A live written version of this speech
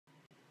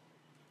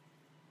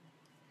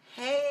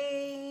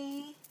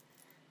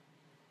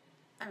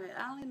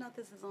I don't even know if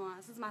this is on.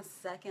 This is my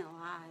second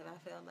live, I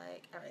feel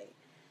like. All right.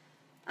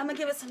 I'm going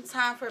to give it some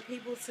time for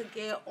people to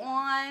get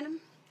on.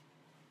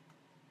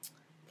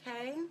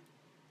 Okay.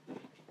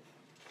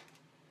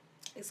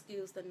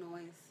 Excuse the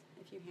noise.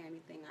 If you hear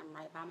anything, I'm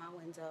right by my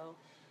window.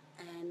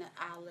 And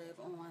I live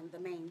on the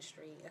main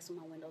street. That's where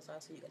my windows are,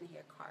 so you're going to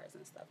hear cars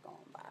and stuff going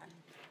by.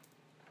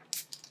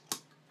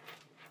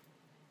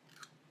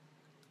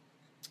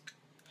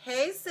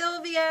 Hey,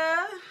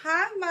 Sylvia.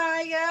 Hi,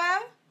 Maya.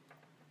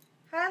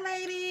 Hi,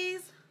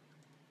 ladies.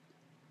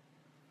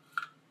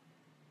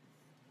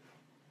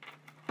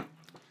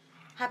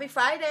 Happy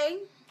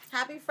Friday.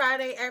 Happy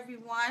Friday,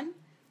 everyone.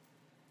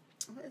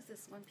 What is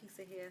this one piece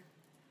of here?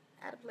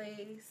 Out of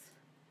place.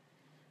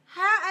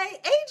 Hi,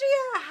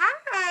 Adria.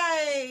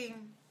 Hi.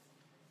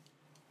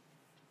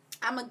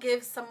 I'm going to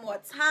give some more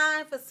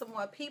time for some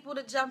more people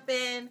to jump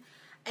in.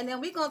 And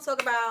then we're going to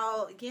talk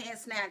about getting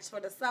snatched for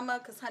the summer.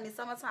 Because, honey,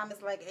 summertime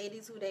is like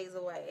 82 days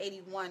away.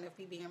 81 if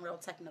we being real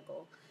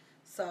technical.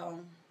 So,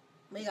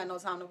 we ain't got no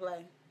time to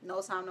play.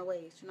 No time to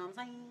waste. You know what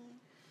I'm saying?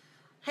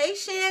 Hey,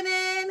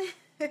 Shannon.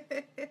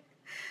 Hey,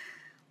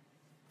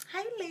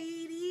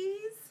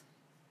 ladies.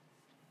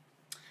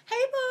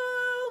 Hey,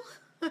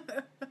 boo.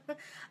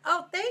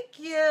 Oh, thank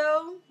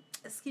you.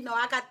 You know,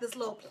 I got this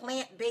little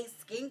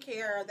plant-based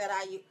skincare that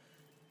I use.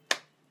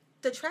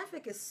 The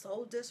traffic is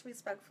so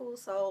disrespectful,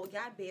 so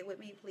y'all bear with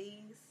me,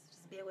 please.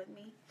 Just bear with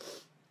me.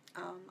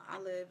 I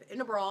live in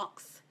the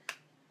Bronx,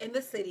 in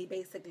the city,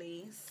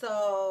 basically.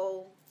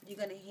 So you're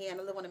going to hear, and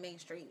I live on the main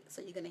street,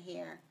 so you're going to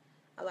hear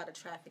a lot of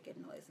traffic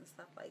and noise and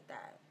stuff like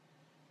that.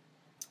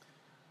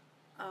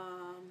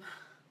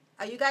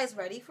 Are you guys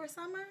ready for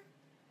summer?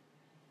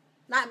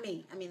 Not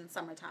me. I mean, in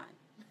summertime.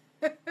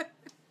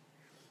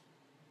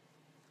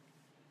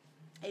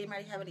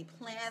 Anybody have any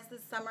plans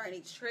this summer?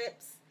 Any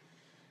trips?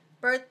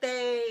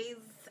 Birthdays,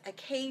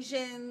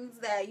 occasions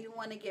that you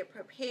want to get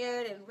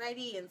prepared and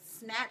ready and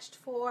snatched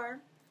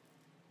for?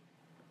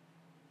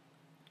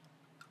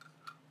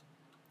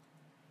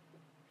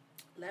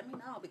 Let me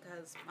know,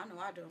 because I know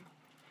I do.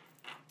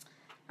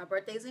 My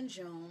birthday's in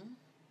June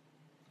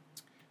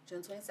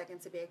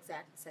 22nd to be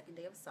exact, the second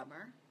day of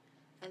summer.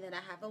 And then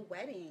I have a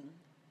wedding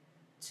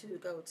to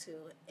go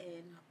to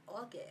in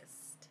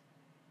August.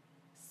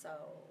 So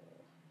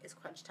it's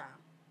crunch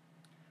time.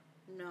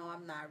 No,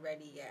 I'm not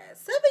ready yet.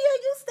 Sylvia,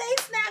 you stay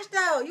snatched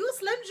though. You a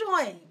slim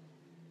joint.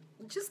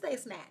 You stay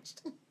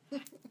snatched.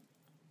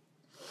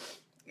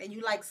 And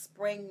you like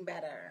spring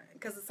better.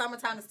 Because the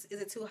summertime,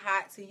 is it too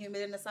hot, too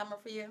humid in the summer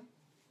for you?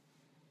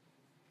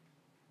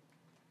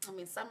 I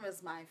mean, summer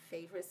is my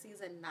favorite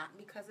season, not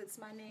because it's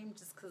my name,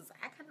 just because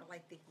I kind of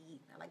like the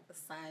heat. I like the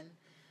sun.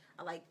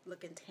 I like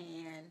looking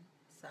tan.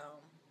 So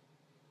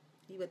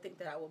you would think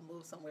that I would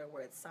move somewhere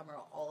where it's summer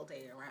all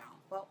day around.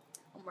 Well,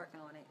 I'm working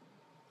on it.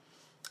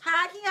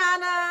 Hi,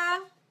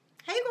 Kiana.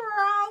 Hey,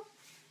 girl.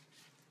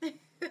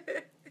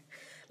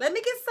 Let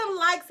me get some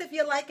likes if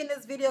you're liking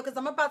this video, because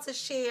I'm about to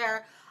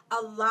share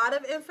a lot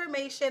of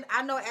information.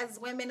 I know as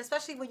women,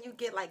 especially when you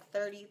get like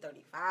 30,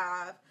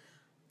 35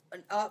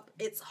 and up,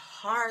 it's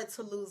hard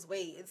to lose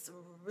weight. It's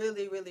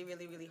really, really,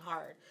 really, really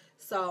hard.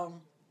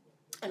 So,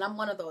 and I'm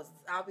one of those.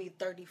 I'll be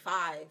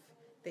 35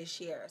 this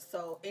year.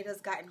 So it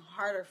has gotten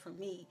harder for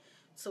me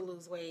to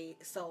lose weight.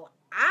 So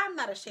I'm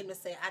not ashamed to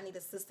say I need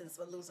assistance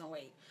with losing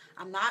weight.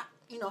 I'm not,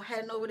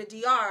 heading over to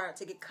DR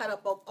to get cut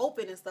up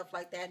open and stuff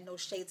like that. No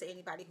shade to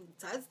anybody who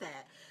does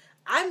that.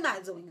 I'm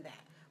not doing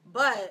that.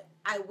 But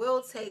I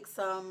will take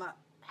some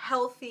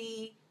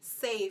healthy,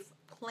 safe,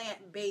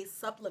 plant-based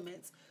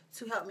supplements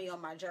to help me on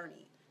my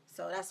journey.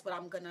 So that's what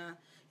I'm going to,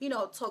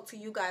 talk to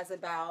you guys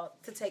about,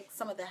 to take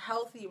some of the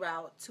healthy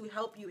route to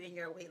help you in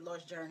your weight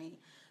loss journey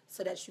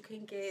so that you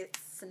can get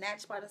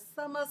snatched by the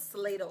summer,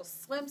 slay those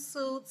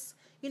swimsuits,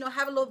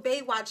 have a little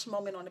Baywatch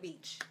moment on the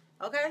beach.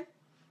 Okay?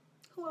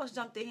 Who else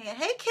jumped in here?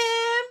 Hey,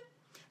 Kim.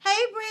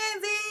 Hey,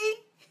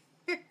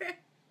 Brandy.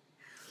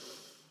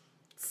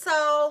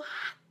 So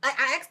I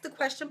asked the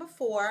question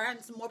before,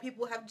 and some more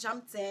people have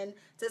jumped in.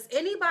 Does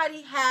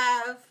anybody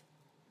have...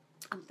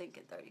 I'm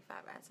thinking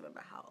 35. I have to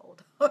remember how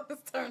old I was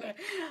turning.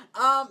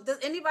 Does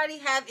anybody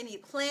have any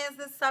plans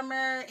this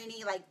summer?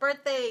 Any like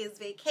birthdays,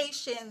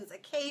 vacations,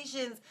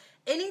 occasions,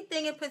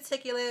 anything in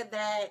particular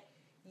that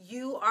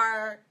you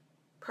are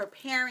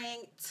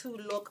preparing to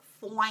look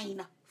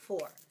fine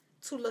for?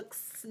 To look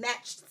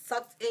snatched,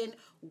 sucked in,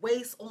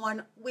 waist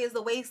on. Where's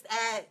the waist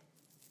at?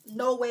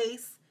 No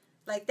waist.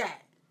 Like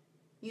that.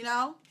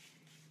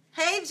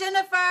 Hey,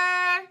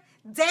 Jennifer.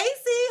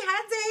 Daisy.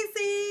 Hi,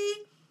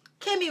 Daisy.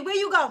 Kimmy, where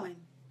you going?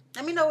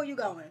 Let me know where you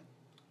going.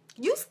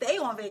 You stay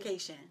on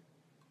vacation.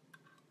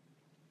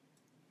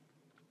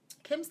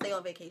 Kim stay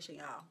on vacation,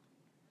 y'all.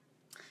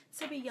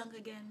 To be young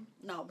again.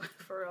 No, but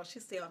for real,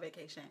 she stay on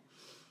vacation.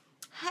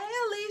 Hey,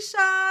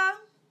 Alicia.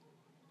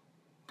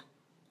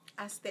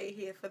 I stay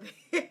here for the...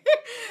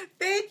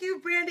 Thank you,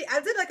 Brandy.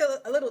 I did like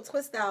a little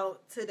twist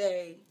out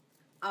today.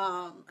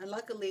 And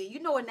luckily,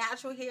 with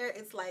natural hair,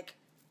 it's like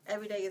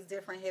every day is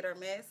different, hit or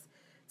miss.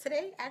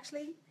 Today,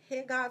 actually,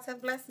 hair gods have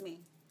blessed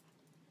me.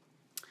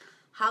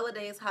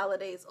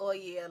 holidays all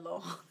year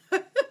long.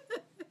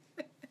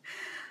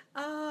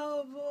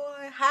 Oh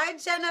boy. Hi,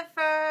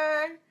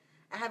 Jennifer.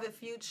 I have a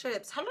few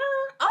trips. Hello.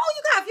 Oh,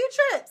 you got a few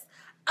trips.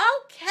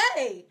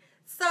 Okay.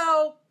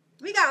 So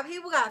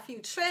people got a few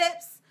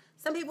trips.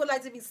 Some people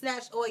like to be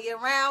snatched all year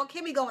round.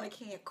 Kimmy going to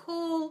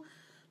Cancun.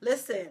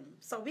 Listen,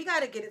 so we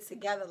got to get it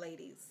together,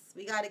 ladies.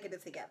 We got to get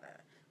it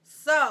together.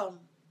 So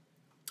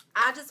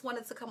I just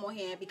wanted to come on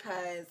here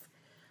because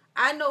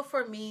I know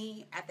for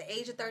me, at the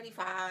age of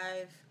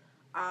 35,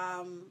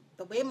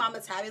 the way my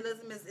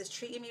metabolism is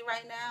treating me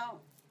right now,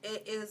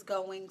 it is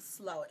going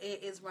slow.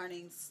 It is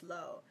running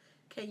slow.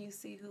 Can you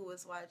see who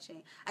is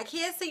watching? I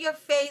can't see your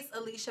face,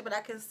 Alicia, but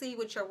I can see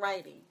what you're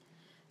writing.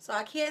 So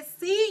I can't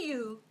see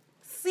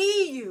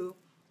you,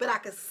 but I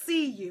can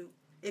see you,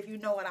 if you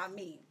know what I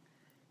mean.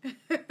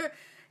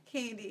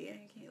 Candy,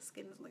 your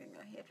skin is looking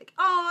at hair pick.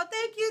 Oh,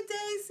 thank you,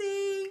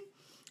 Daisy.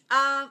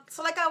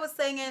 So like I was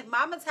saying,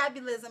 my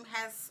metabolism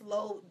has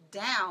slowed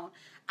down.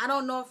 I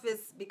don't know if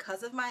it's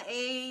because of my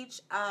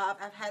age.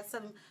 I've had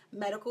some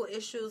medical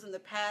issues in the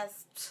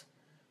past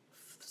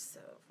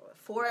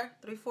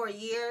 4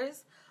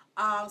 years,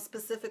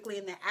 specifically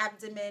in the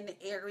abdomen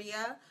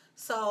area.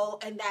 So,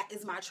 and that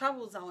is my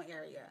trouble zone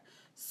area.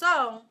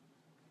 So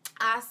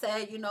I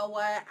said, you know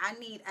what? I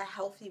need a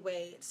healthy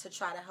way to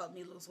try to help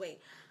me lose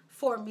weight.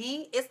 For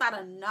me, it's not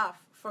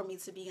enough for me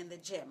to be in the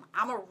gym.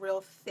 I'm a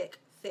real thick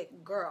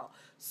girl.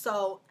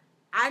 So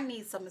I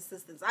need some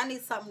assistance. I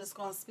need something that's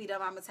going to speed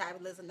up my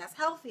metabolism that's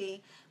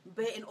healthy,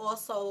 but and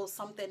also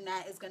something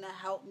that is going to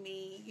help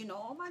me, you know,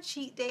 on my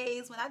cheat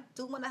days when I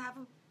do want to have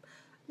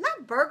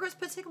not burgers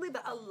particularly,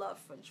 but I love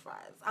French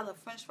fries. I love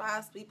French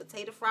fries, sweet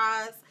potato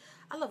fries.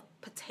 I love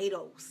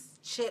potatoes,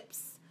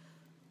 chips.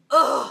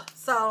 Ugh.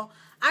 So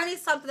I need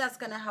something that's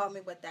going to help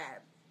me with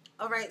that.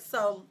 All right.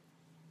 So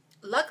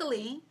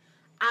luckily,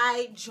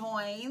 I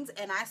joined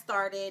and I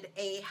started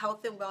a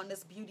health and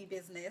wellness beauty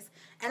business.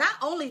 And I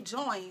only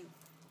joined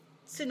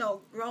to, you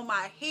know, grow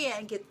my hair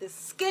and get this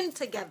skin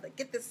together.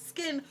 Get this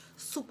skin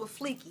super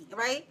fleeky,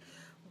 right?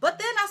 But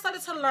then I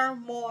started to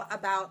learn more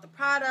about the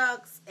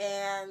products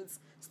and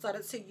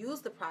started to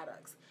use the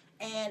products.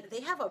 And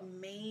they have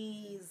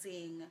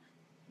amazing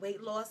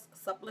weight loss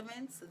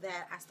supplements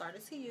that I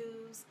started to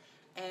use.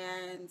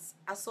 And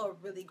I saw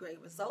really great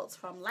results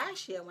from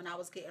last year when I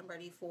was getting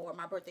ready for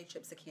my birthday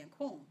trips to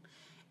Cancun.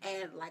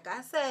 And like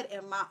I said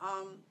in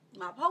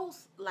my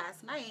post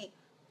last night,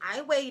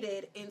 I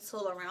waited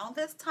until around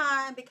this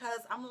time because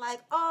I'm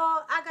like,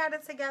 oh, I got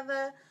it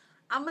together.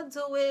 I'm going to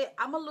do it.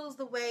 I'm going to lose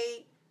the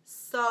weight.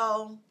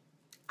 So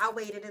I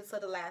waited until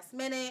the last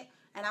minute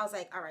and I was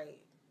like, all right,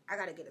 I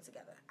got to get it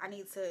together. I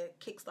need to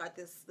kickstart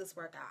this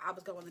workout. I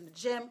was going in the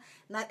gym,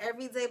 not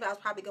every day, but I was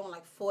probably going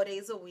like 4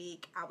 days a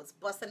week. I was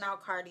busting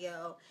out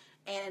cardio.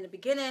 And in the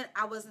beginning,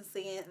 I wasn't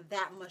seeing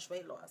that much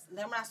weight loss. And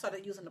then when I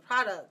started using the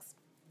products,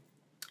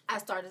 I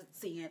started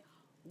seeing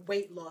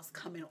weight loss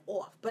coming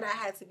off, but I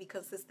had to be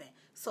consistent.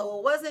 So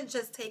it wasn't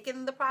just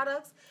taking the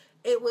products.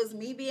 It was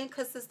me being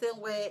consistent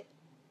with,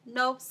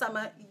 no,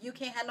 Summer, you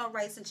can't have no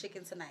rice and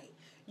chicken tonight.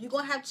 You're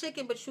going to have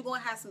chicken, but you're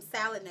going to have some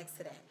salad next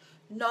to that.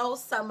 No,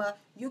 Summer,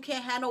 you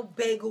can't have no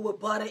bagel with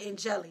butter and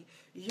jelly.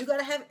 You got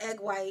to have egg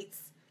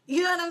whites.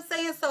 You know what I'm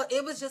saying? So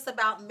it was just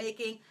about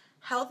making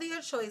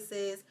healthier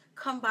choices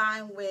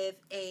combined with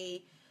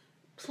a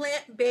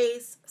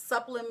plant-based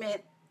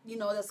supplement, you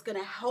know, that's going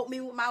to help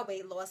me with my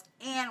weight loss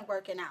and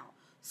working out.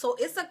 So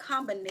it's a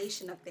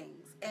combination of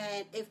things.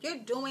 And if you're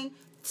doing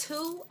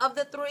 2 of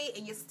the 3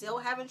 and you're still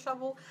having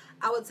trouble,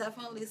 I would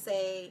definitely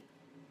say,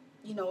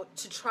 you know,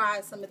 to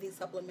try some of these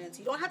supplements.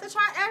 You don't have to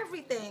try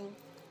everything,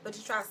 but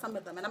to try some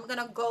of them. And I'm going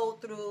to go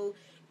through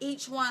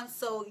each one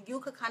so you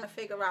could kind of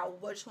figure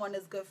out which one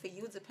is good for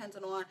you,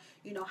 depending on,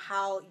 you know,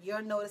 how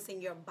you're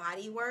noticing your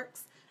body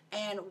works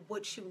and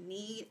what you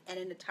need and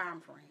in the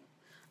time frame.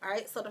 All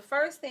right. So the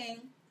first thing,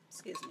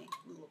 excuse me,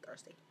 I'm a little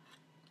thirsty.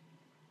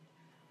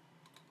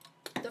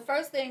 The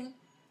first thing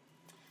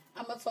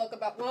I'm going to talk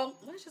about, well,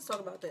 let's just talk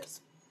about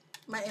this.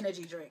 My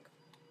energy drink.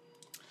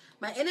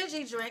 My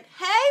energy drink.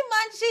 Hey,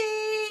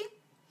 Munchie!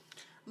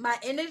 My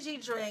energy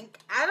drink.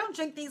 I don't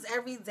drink these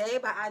every day,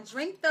 but I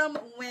drink them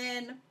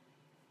when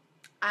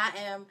I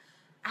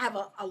have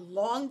a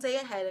long day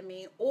ahead of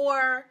me,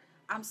 or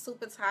I'm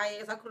super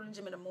tired. I go to the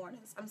gym in the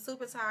mornings. I'm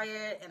super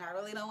tired, and I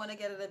really don't want to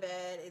get out of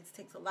bed. It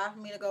takes a lot for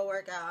me to go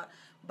work out,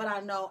 but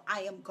I know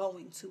I am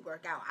going to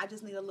work out. I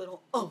just need a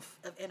little oomph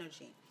of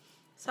energy.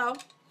 So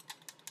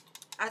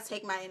I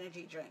take my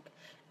energy drink.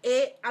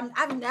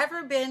 I've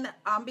never been,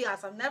 I'll be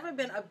honest, I've never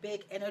been a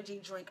big energy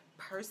drink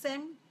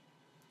person.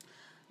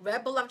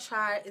 Red Bull I've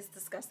tried is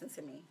disgusting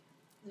to me.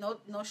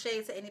 No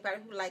shade to anybody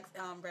who likes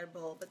Red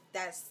Bull, but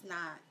that's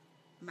not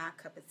my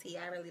cup of tea.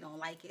 I really don't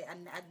like it. I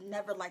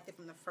never liked it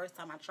from the first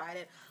time I tried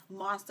it.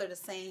 Monster, the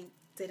same,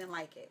 didn't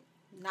like it.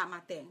 Not my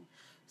thing.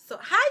 So,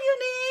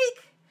 hi,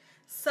 Unique!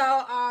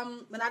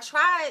 So, when I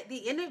tried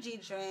the energy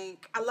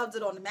drink, I loved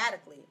it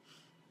automatically.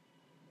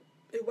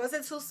 It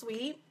wasn't too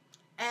sweet,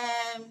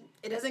 And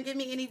it doesn't give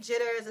me any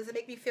jitters. Doesn't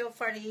make me feel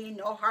funny.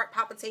 No heart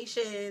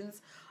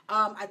palpitations.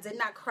 I did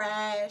not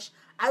crash.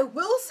 I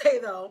will say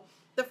though,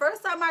 the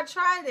first time I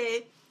tried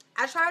it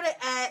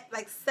at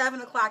like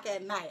 7 o'clock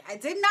at night. I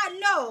did not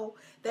know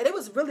that it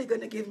was really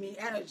going to give me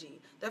energy.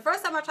 The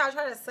first time I tried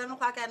it at 7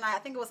 o'clock at night. I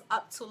think it was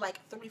up to like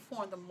 3,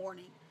 4 in the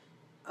morning.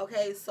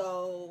 Okay,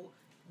 so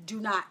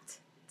do not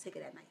take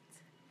it at night.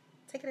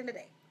 Take it in the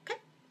day. Okay.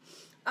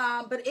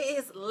 But it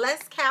is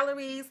less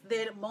calories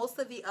than most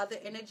of the other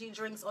energy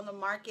drinks on the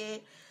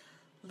market.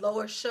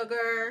 Lower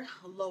sugar,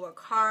 lower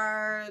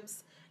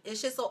carbs.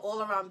 It's just an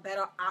all-around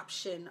better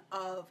option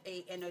of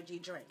a energy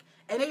drink.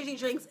 Energy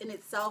drinks in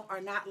itself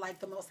are not like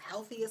the most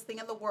healthiest thing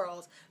in the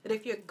world, but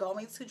if you're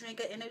going to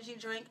drink an energy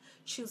drink,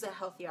 choose a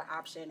healthier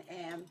option,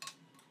 and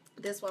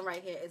this one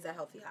right here is a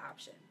healthier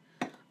option.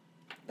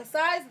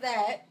 Besides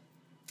that,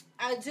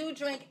 I do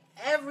drink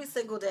every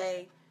single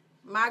day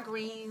my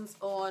greens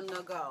on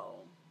the go.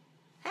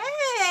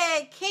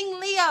 Hey, King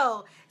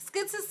Leo, it's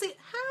good to see.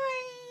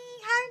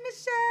 Hi,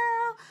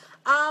 Michelle.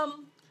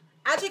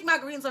 I drink my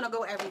greens on the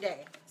go every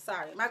day.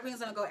 Sorry, my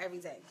greens on the go every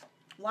day.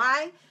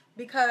 Why?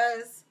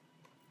 Because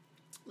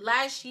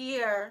last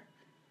year,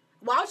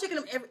 well, I was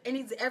drinking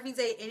them every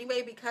day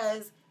anyway,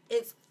 because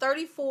it's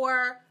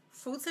 34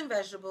 fruits and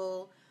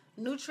vegetables,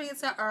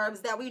 nutrients and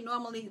herbs that we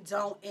normally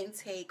don't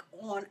intake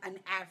on an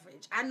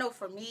average. I know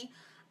for me,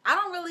 I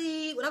don't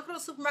really, when I go to the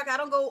supermarket, I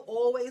don't go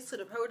always to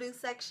the produce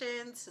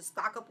section to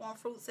stock up on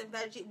fruits and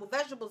veggies. Well,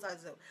 vegetables I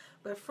do,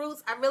 but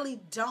fruits I really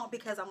don't,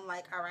 because I'm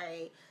like, all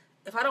right,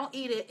 if I don't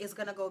eat it, it's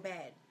going to go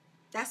bad.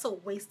 That's a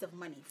waste of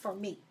money for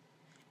me.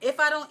 If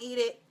I don't eat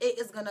it, it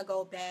is going to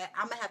go bad.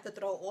 I'm going to have to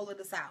throw all of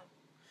this out.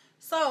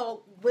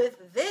 So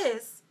with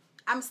this,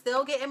 I'm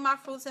still getting my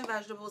fruits and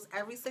vegetables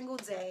every single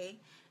day.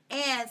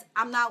 And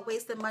I'm not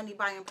wasting money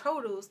buying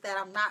produce that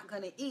I'm not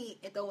going to eat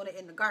and throwing it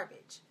in the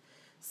garbage.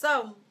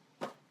 So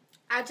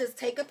I just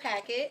take a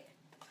packet.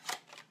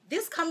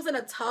 This comes in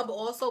a tub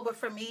also, but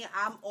for me,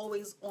 I'm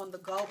always on the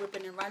go,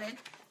 whipping and running.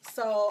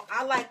 So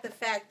I like the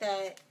fact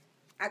that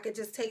I could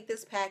just take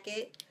this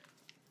packet,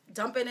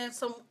 dump it in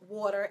some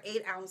water,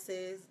 8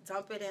 ounces,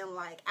 dump it in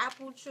like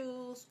apple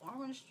juice,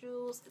 orange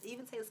juice. It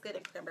even tastes good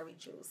in cranberry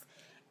juice.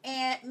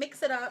 And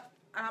mix it up,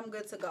 and I'm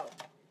good to go.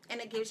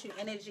 And it gives you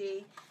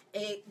energy.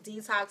 It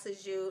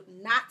detoxes you,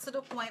 not to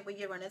the point where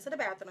you run into the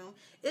bathroom.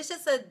 It's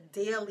just a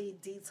daily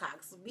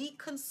detox. We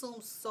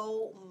consume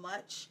so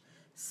much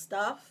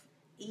stuff,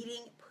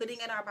 eating, putting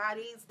in our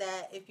bodies,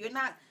 that if you're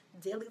not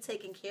daily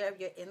taking care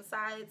of your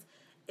insides,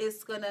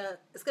 it's gonna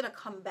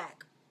come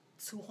back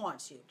to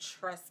haunt you.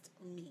 Trust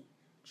me.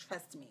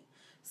 Trust me.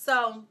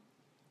 So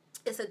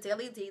it's a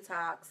daily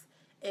detox.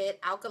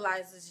 It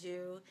alkalizes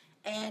you,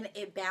 and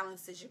it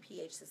balances your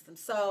pH system.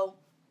 So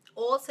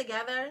all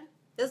together,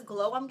 this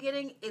glow I'm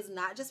getting is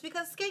not just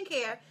because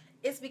skincare.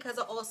 It's because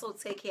I also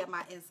take care of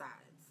my insides.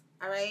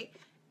 All right?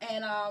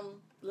 And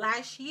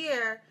last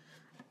year,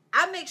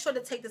 I make sure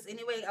to take this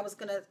anyway. I was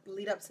going to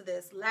lead up to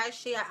this.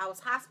 Last year, I was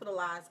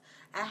hospitalized.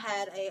 I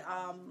had a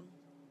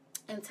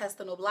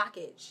intestinal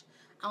blockage.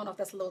 I don't know if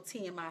that's a little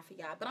TMI for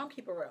y'all, but I'm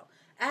keep it real.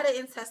 I had an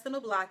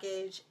intestinal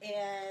blockage,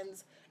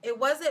 and it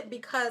wasn't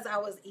because I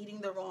was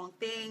eating the wrong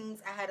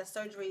things. I had a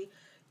surgery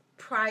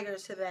prior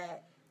to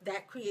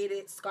that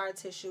created scar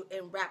tissue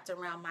and wrapped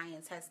around my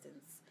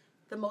intestines.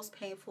 The most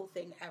painful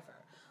thing ever.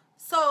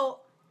 So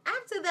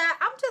after that,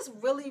 I'm just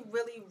really,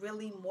 really,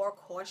 really more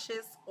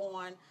cautious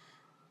on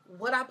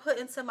what I put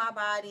into my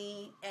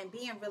body and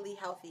being really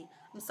healthy.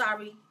 I'm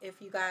sorry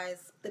if you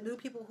guys, the new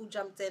people who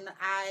jumped in,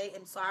 I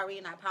am sorry,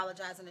 and I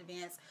apologize in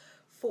advance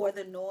for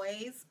the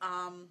noise.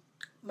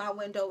 My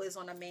window is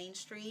on a main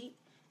street,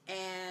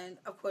 and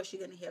of course you're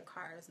going to hear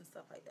cars and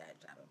stuff like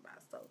that driving by,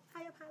 so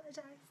I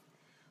apologize.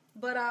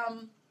 But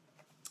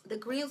the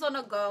greens on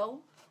the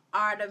go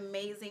are an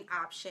amazing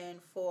option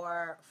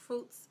for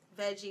fruits,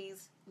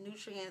 veggies,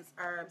 nutrients,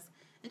 herbs,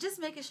 and just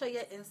making sure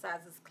your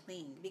insides is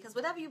clean, because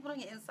whatever you put on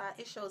your inside,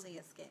 it shows in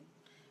your skin.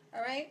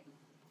 All right?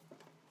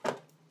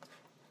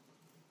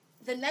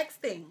 The next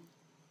thing.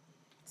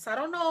 So I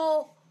don't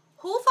know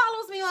who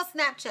follows me on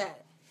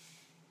Snapchat.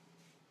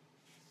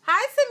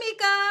 Hi,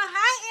 Tamika.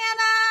 Hi,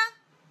 Anna.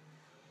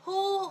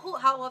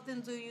 How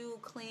often do you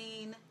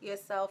clean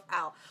yourself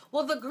out?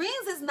 Well, the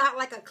greens is not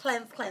like a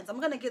cleanse. I'm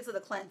going to get to the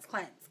cleanse.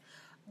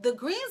 The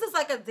greens is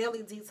like a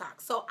daily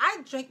detox. So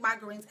I drink my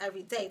greens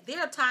every day. There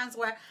are times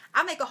where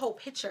I make a whole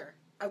pitcher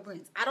of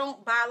greens. I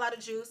don't buy a lot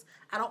of juice.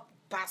 I don't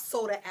buy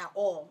soda at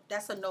all.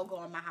 That's a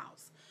no-go in my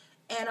house.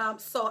 And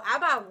so I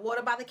buy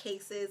water by the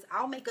cases.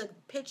 I'll make a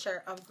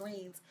pitcher of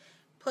greens.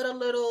 Put a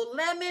little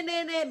lemon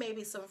in it,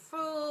 maybe some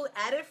fruit,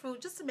 added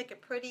fruit, just to make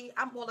it pretty.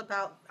 I'm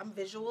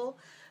visual.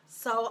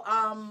 So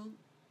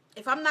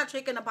if I'm not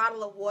drinking a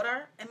bottle of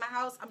water in my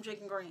house, I'm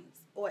drinking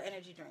greens or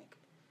energy drink.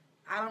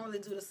 I don't really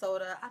do the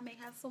soda. I may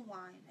have some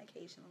wine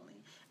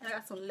occasionally. And I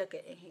got some liquor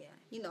in here,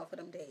 for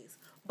them days.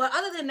 But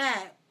other than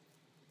that,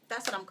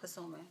 that's what I'm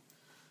consuming.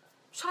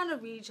 I'm trying to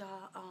read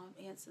y'all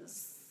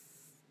answers.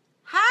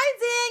 Hi,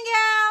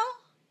 Danielle.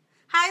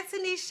 Hi,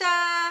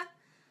 Tanisha.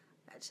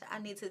 I Snatched. I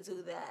need to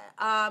do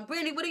that.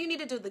 Brandy, what do you need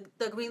to do?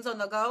 The greens on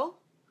the go?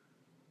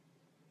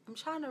 I'm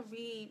trying to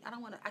read.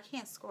 I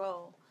can't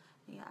scroll.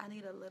 Yeah, I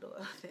need a little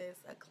of this.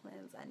 A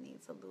cleanse. I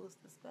need to lose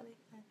this belly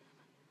fat.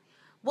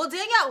 Well,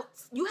 Danielle,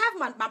 you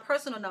have my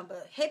personal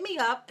number. Hit me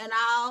up and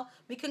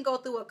we can go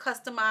through a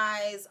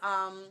customized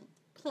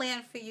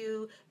plan for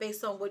you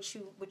based on what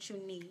you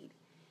need.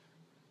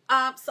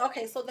 So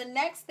the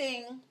next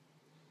thing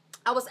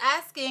I was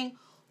asking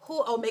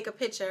make a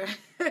picture.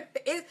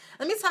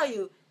 Let me tell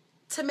you,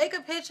 to make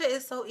a picture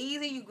is so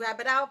easy. You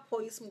grab it out,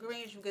 pour you some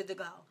greens, you're good to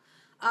go.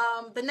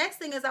 The next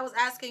thing is I was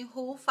asking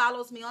who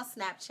follows me on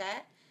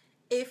Snapchat.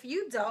 If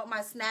you don't,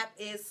 my Snap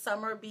is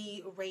Summer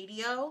B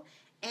Radio,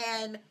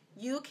 and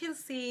you can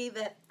see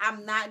that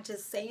I'm not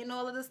just saying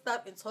all of this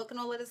stuff and talking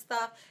all of this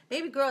stuff.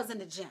 Baby girl's in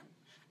the gym.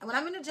 And when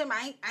I'm in the gym,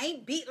 I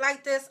ain't beat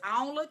like this.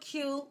 I don't look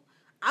cute.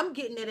 I'm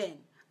getting it in.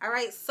 All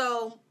right.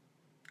 So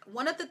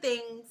one of the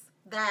things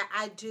that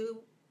I do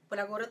when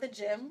I go to the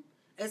gym,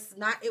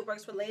 it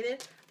works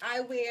related.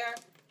 I wear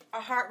a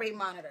heart rate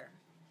monitor,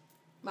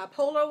 my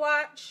Polar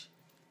watch,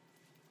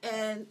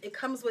 and it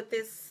comes with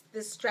this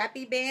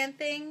strappy band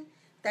thing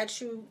that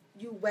you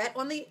wet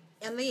on the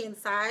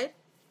inside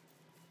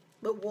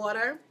with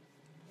water,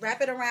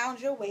 wrap it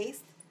around your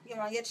waist,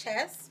 on your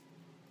chest,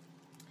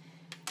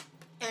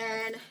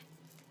 and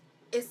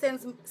it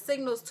sends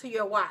signals to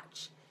your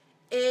watch.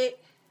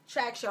 It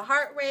tracks your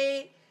heart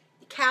rate,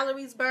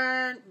 calories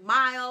burned,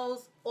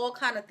 miles, all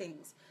kind of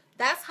things.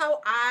 That's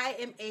how I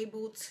am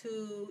able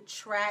to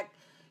track,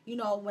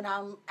 when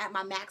I'm at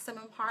my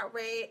maximum heart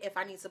rate, if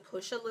I need to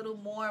push a little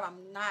more,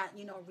 I'm not,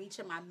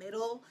 reaching my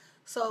middle.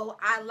 So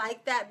I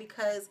like that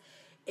because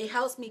it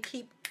helps me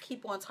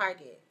keep on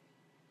target.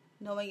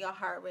 Knowing your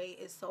heart rate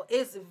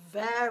it's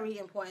very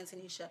important,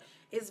 Tanisha.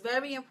 It's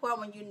very important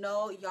when you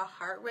know your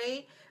heart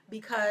rate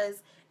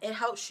because it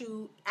helps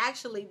you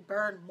actually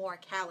burn more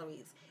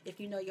calories if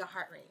you know your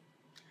heart rate.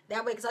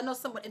 That way, because I know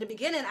someone, in the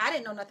beginning, I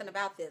didn't know nothing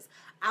about this.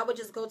 I would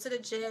just go to the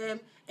gym,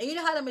 and you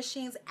know how the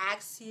machines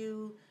ask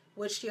you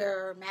what's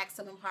your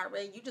maximum heart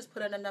rate? You just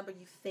put in a number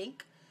you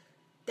think.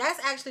 That's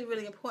actually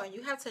really important.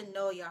 You have to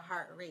know your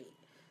heart rate.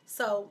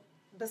 So,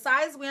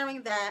 besides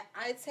wearing that,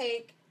 I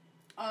take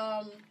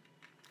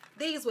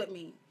these with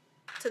me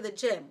to the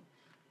gym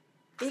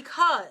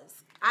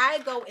because I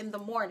go in the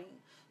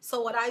morning.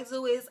 So what I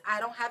do is I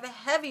don't have a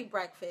heavy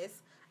breakfast.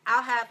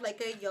 I'll have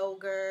like a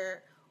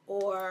yogurt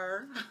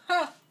or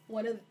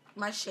one of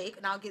my shake,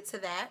 and I'll get to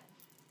that.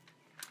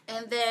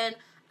 And then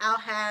I'll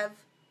have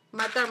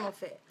my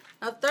ThermoFit.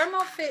 Now,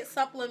 ThermoFit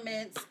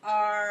supplements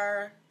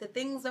are the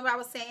things that I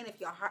was saying. If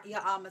your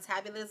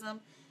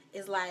metabolism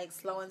is like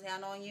slowing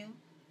down on you,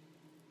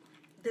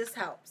 this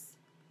helps.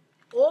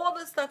 All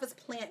the stuff is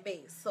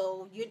plant-based,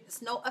 so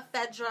it's no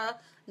ephedra,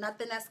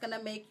 nothing that's going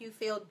to make you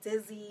feel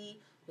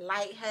dizzy,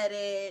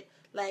 lightheaded,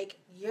 like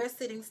you're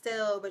sitting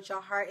still, but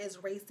your heart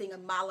is racing a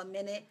mile a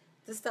minute.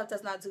 This stuff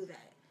does not do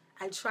that.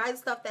 I tried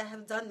stuff that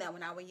have done that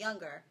when I was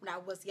younger,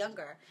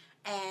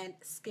 and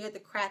scared the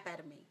crap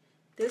out of me.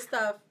 This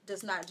stuff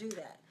does not do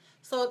that.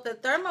 So the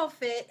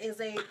ThermoFit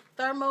is a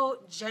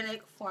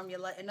thermogenic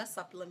formula in a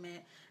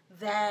supplement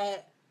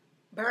that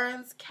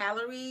burns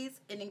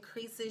calories and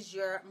increases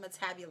your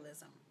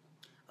metabolism.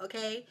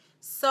 Okay?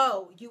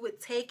 So you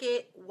would take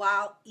it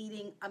while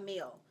eating a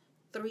meal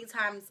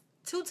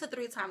 2 to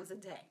 3 times a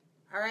day.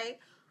 All right?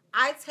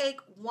 I take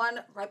one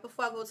right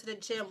before I go to the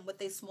gym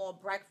with a small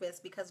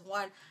breakfast because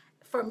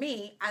for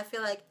me, I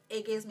feel like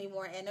it gives me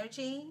more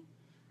energy.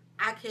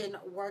 I can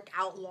work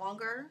out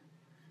longer,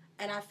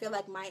 and I feel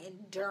like my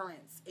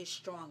endurance is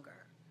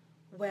stronger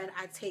when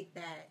I take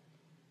that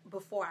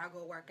before I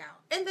go work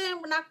out. And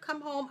then when I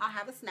come home, I'll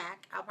have a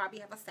snack. I'll probably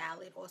have a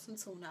salad or some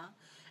tuna.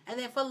 And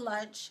then for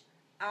lunch,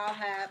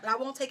 but I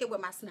won't take it with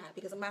my snack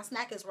because my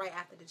snack is right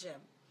after the gym.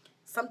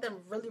 Something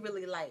really,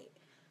 really light.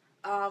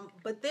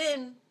 But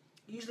then,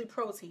 usually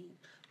protein.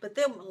 But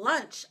then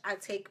lunch, I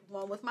take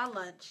one with my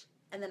lunch,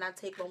 and then I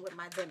take one with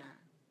my dinner.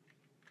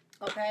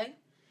 Okay?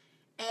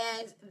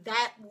 And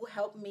that will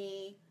help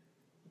me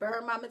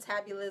burn my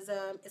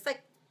metabolism. It's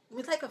like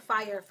a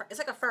fire. It's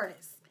like a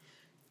furnace.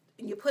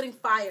 And you're putting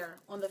fire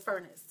on the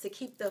furnace to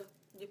keep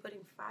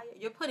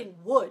you're putting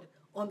wood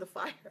on the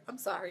fire. I'm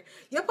sorry.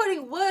 You're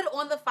putting wood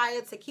on the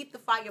fire to keep the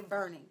fire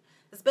burning.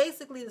 It's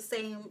basically the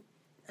same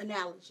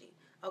analogy.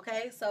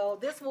 Okay? So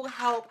this will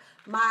help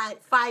my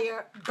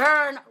fire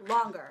burn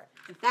longer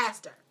and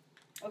faster.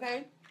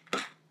 Okay?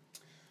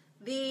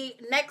 The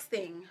next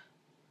thing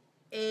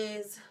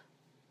is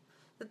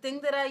the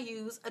thing that I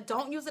use. I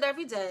don't use it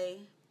every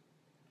day,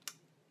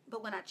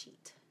 but when I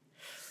cheat.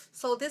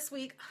 So this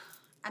week,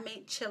 I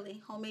made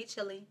homemade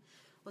chili,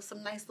 with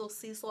some nice little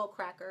sea salt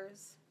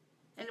crackers.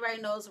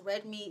 Anybody knows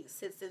red meat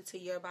sits into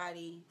your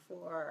body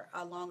for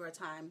a longer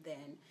time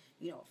than,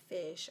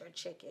 fish or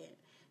chicken.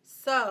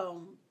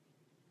 So,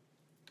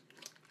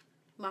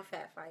 my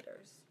fat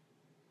fighters,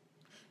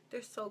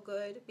 they're so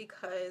good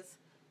because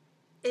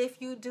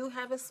if you do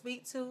have a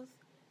sweet tooth,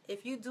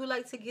 if you do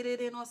like to get it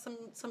in on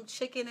some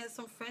chicken and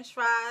some french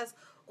fries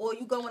or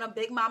you go in a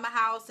big mama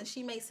house and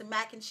she makes some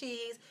mac and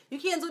cheese. You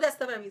can't do that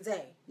stuff every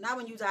day. Not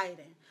when you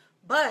dieting.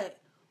 But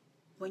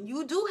when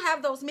you do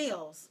have those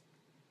meals,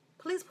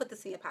 please put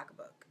this in your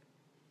pocketbook.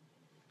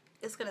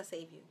 It's going to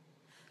save you.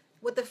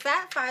 What the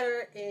fat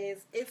fighter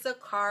is, it's a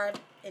carb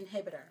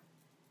inhibitor.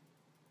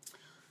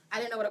 I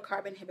didn't know what a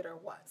carb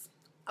inhibitor was.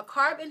 A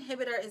carb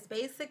inhibitor is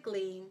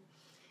basically,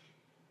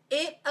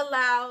 it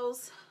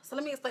allows, so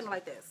let me explain it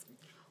like this.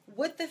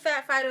 What the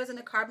fat fighters and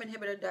the carb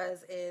inhibitor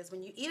does is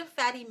when you eat a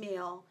fatty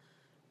meal,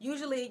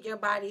 usually your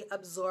body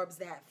absorbs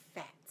that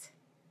fat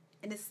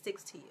and it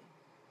sticks to you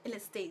and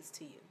it stays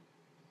to you.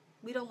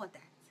 We don't want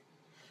that.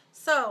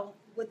 So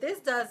what this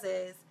does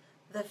is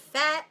the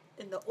fat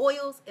and the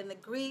oils and the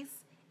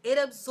grease, it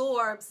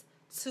absorbs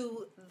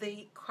to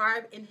the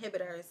carb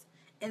inhibitors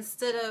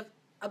instead of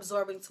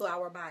absorbing to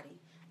our body.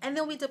 And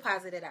then we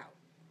deposit it out.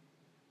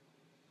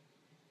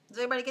 Does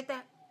everybody get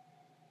that?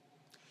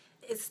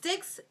 It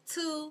sticks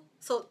to,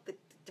 so the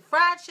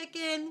fried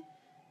chicken,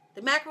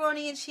 the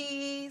macaroni and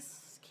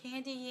cheese,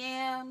 candy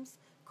yams,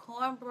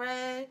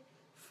 cornbread,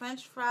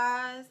 french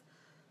fries,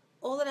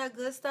 all of that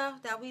good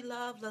stuff that we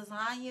love,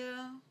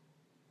 lasagna,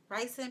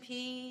 rice and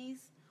peas,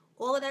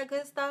 all of that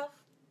good stuff,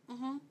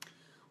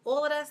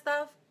 all of that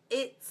stuff,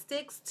 it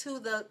sticks to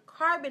the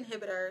carb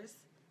inhibitors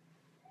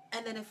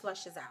and then it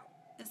flushes out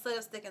instead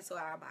of sticking to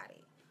our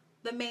body.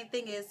 The main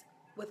thing is,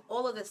 with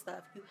all of this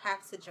stuff, you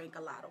have to drink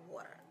a lot of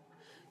water.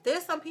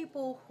 There's some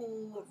people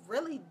who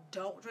really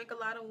don't drink a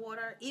lot of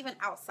water. Even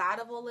outside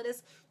of all of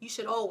this, you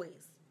should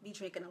always be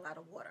drinking a lot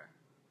of water.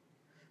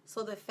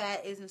 So the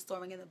fat isn't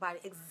storing in the body.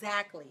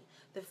 Exactly.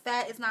 The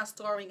fat is not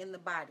storing in the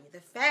body.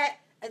 The fat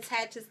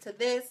attaches to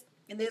this,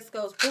 and this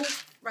goes boom,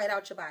 right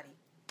out your body.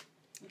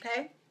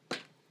 Okay?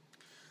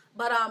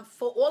 But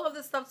for all of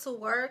this stuff to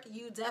work,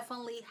 you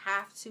definitely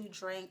have to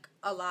drink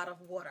a lot of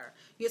water.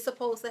 You're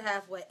supposed to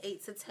have,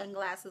 8 to 10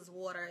 glasses of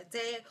water a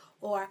day,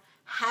 or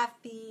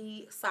half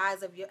the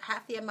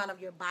amount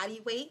of your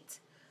body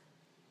weight.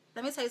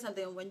 Let me tell you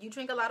something. When you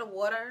drink a lot of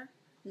water,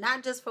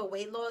 not just for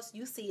weight loss,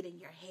 you see it in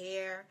your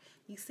hair,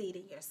 you see it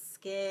in your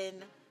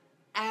skin,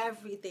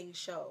 everything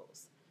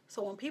shows.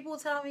 So when people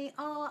tell me,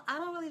 oh, I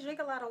don't really drink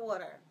a lot of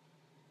water,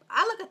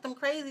 I look at them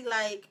crazy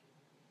like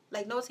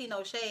no tea,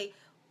 no shade.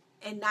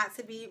 And not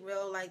to be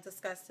real,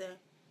 disgusting,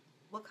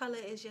 what color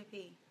is your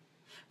pee?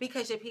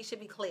 Because your pee should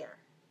be clear,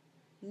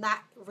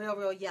 not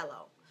real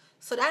yellow.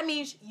 So that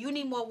means you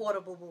need more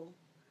water, boo-boo.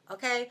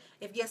 Okay?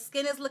 If your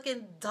skin is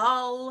looking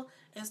dull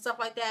and stuff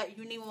like that,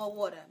 you need more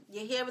water.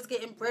 Your hair is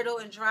getting brittle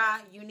and dry,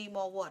 you need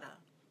more water.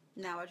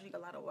 Now I drink a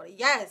lot of water.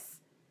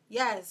 Yes.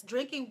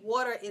 Drinking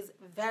water is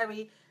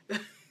very... Hey,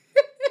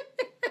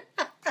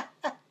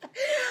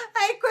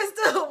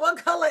 Crystal, what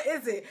color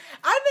is it?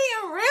 I'm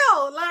being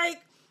real.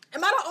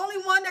 Am I the only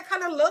one that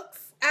kind of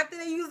looks after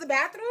they use the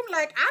bathroom?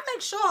 I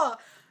make sure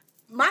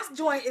my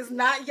joint is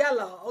not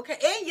yellow, okay?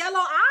 And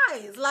yellow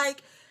eyes.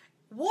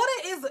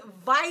 Water is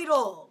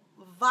vital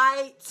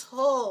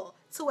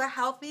to a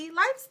healthy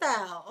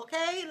lifestyle,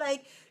 okay?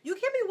 You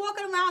can't be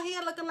walking around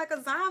here looking like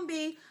a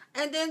zombie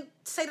and then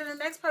say to the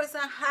next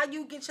person how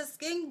you get your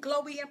skin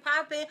glowy and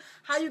popping,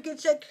 how you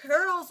get your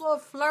curls all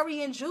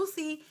flurry and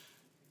juicy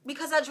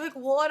because I drink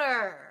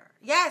water.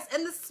 Yes,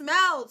 and the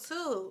smell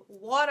too.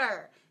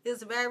 Water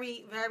is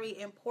very, very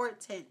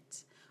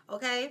important.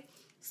 Okay?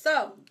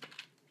 So,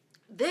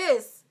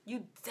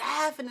 you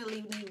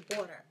definitely need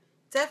water.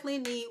 Definitely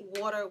need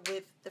water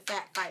with the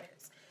fat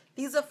fighters.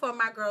 These are for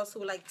my girls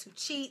who like to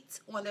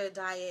cheat on their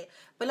diet.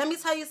 But let me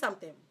tell you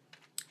something.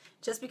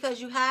 Just because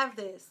you have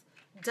this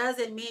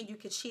doesn't mean you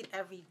can cheat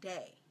every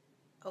day.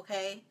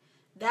 Okay?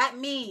 That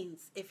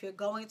means if you're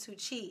going to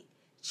cheat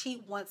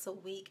once a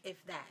week,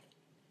 if that.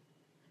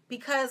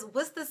 Because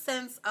what's the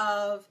sense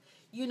of,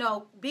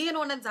 being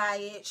on a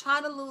diet,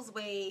 trying to lose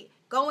weight,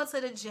 going to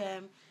the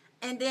gym,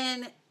 and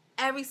then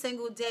every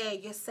single day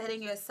you're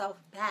setting yourself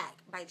back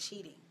by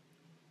cheating?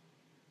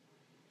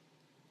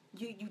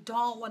 You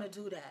don't want to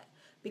do that.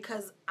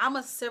 Because I'm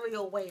a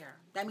serial weigher.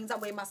 That means I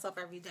weigh myself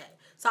every day.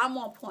 So I'm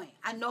on point.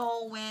 I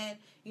know when,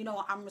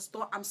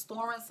 I'm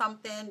storing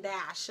something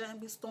that I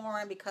shouldn't be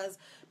storing because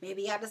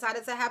maybe I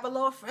decided to have a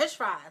little french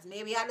fries.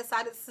 Maybe I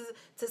decided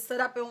to sit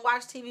up and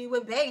watch TV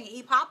with Bay and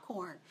eat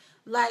popcorn.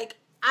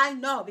 I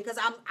know because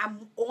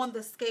I'm on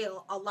the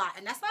scale a lot.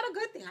 And that's not a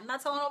good thing. I'm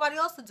not telling nobody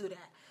else to do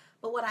that.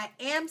 But what I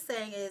am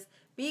saying is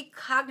be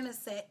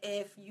cognizant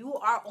if you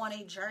are on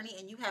a journey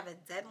and you have a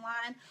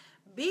deadline.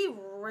 Be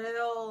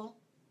real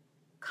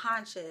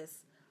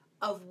conscious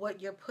of what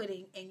you're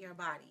putting in your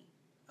body.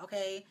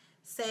 Okay?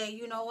 Say,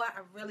 you know what?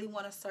 I really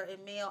want a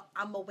certain meal.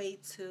 I'm going to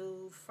wait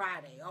till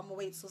Friday. Or I'm going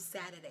to wait till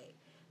Saturday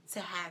to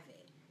have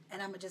it.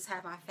 And I'm going to just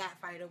have my fat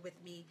fighter with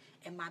me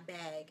in my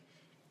bag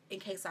in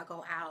case I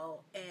go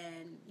out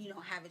and,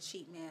 have a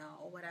cheat meal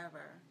or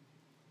whatever.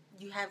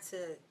 You have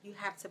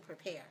to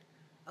prepare.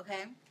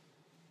 Okay?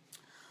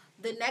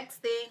 The next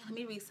thing, let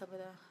me read some of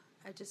the,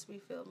 I just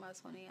refilled my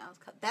 20-ounce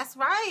cup. That's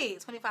right,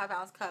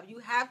 25-ounce cup. You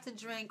have to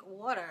drink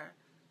water.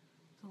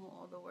 Doing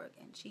all the work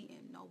and cheating,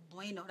 no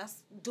bueno.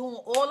 That's doing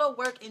all the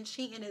work and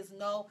cheating is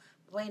no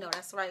bueno.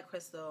 That's right,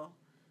 Crystal.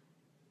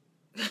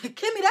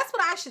 Kimmy, that's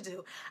what I should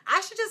do.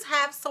 I should just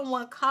have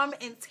someone come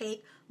and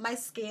take my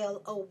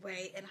scale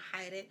away and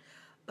hide it.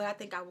 But I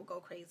think I will go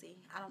crazy.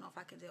 I don't know if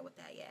I can deal with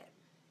that yet.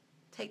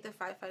 Take the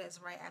fat fighters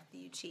right after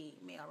you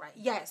cheat meal, right?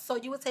 Yes, so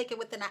you would take it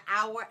within an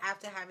hour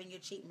after having your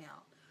cheat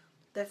meal.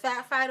 The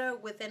fat fighter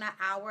within an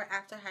hour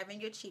after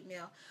having your cheat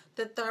meal.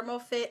 The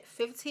thermofit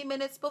 15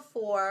 minutes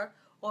before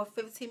or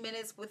 15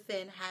 minutes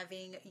within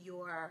having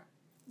your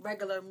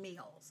regular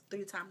meals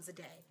 3 times a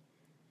day.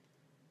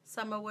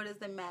 Summer, what is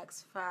the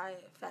max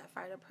fat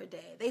fighter per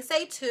day? They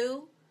say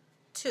 2.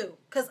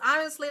 Because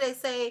honestly, they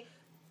say,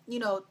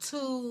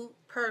 2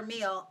 per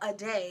meal a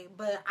day.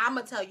 But I'm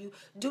going to tell you,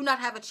 do not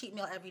have a cheat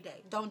meal every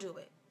day. Don't do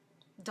it.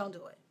 Don't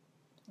do it.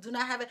 Do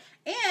not have it.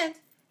 And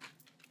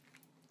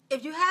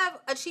if you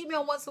have a cheat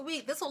meal once a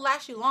week, this will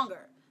last you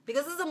longer.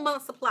 Because this is a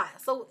month's supply.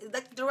 So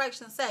like the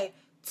directions say,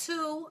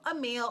 2 a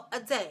meal a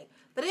day.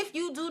 But if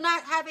you do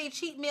not have a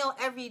cheat meal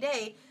every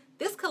day,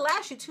 this could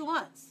last you 2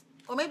 months.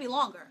 Or maybe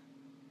longer.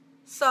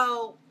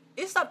 So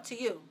it's up to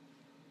you.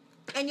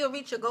 And you'll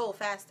reach your goal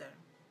faster.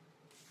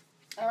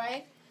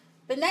 Alright?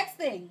 The next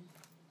thing.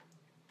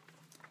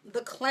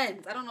 The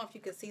cleanse. I don't know if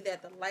you can see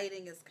that. The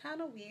lighting is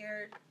kind of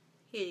weird.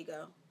 Here you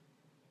go.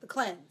 The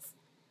cleanse.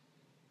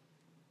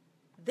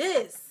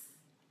 This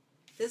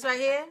right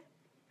here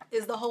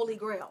is the Holy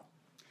Grail.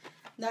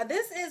 Now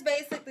this is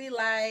basically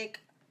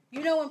like,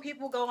 when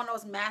people go on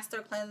those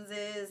master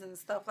cleanses and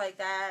stuff like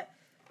that.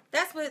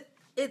 That's what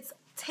it's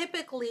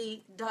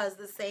typically does,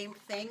 the same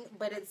thing,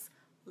 but it's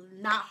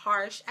not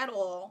harsh at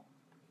all.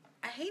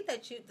 I hate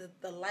that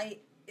the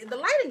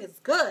lighting is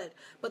good,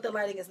 but the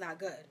lighting is not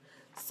good.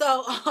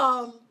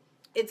 So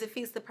it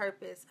defeats the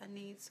purpose. I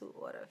need to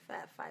order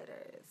fat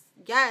fighters.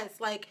 Yes,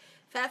 like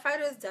fat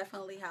fighters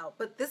definitely help.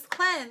 But this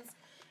cleanse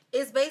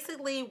is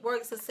basically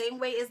works the same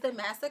way as the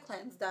master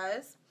cleanse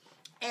does.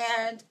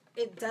 And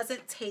it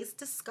doesn't taste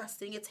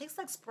disgusting. It tastes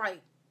like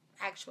Sprite,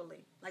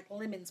 actually. Like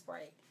lemon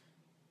Sprite.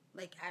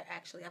 Like,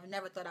 I've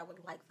never thought I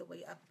would like the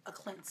way a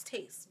cleanse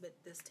tastes. But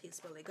this tastes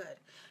really good.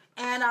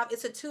 And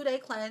it's a 2-day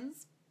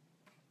cleanse.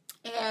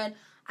 And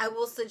I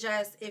will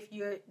suggest if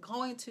you're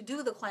going to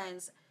do the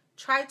cleanse,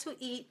 try to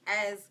eat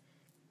as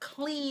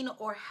clean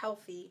or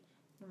healthy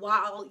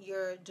while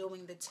you're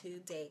doing the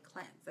 2-day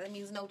cleanse. That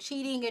means no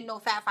cheating and no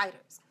fat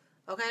fighters.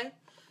 Okay?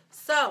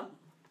 So,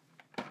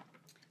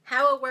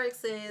 how it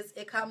works is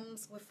it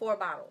comes with 4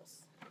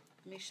 bottles.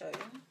 Let me show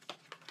you.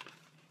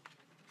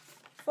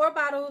 4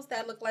 bottles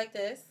that look like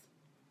this.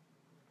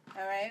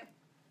 Alright?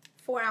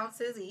 4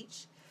 ounces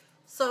each.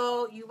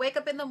 So, you wake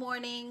up in the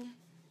morning,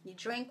 you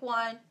drink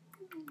one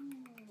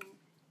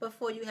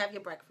before you have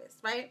your breakfast,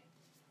 right?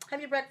 Have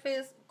your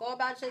breakfast, go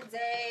about your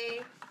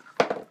day,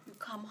 you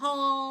come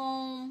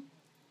home,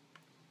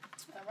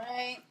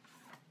 alright?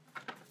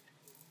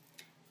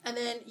 And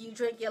then you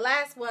drink your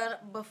last one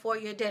before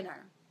your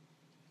dinner.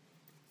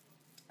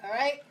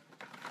 Alright?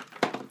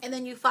 And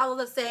then you follow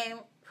the same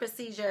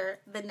procedure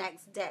the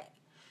next day.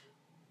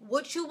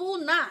 What you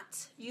will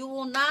not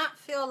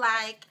feel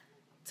like,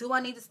 do I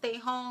need to stay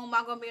home? Am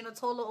I going to be in the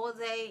toilet all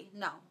day?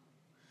 No.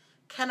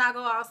 Can I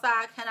go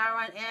outside? Can I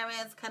run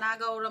errands? Can I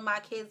go to my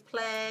kids'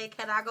 play?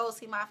 Can I go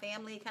see my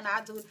family? Can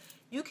I do...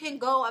 You can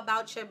go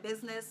about your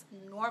business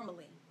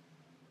normally.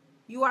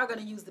 You are going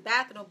to use the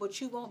bathroom, but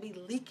you won't be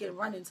leaking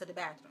running to the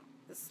bathroom.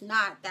 It's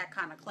not that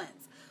kind of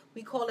cleanse.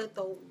 We call it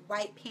the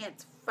white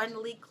pants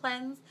friendly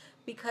cleanse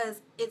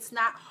because it's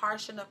not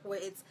harsh enough where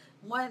it's,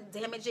 one,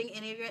 damaging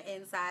any of your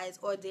insides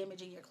or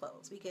damaging your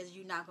clothes because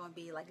you're not going to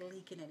be like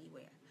leaking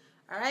anywhere.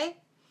 All right?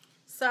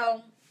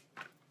 So,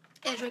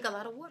 and drink a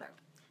lot of water.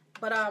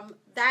 But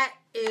that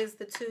is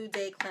the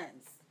 2-day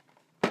cleanse.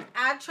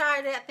 I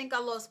tried it. I think I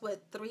lost,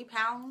 3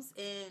 pounds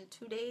in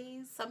 2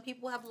 days. Some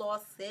people have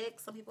lost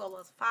 6. Some people have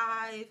lost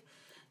 5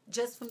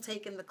 just from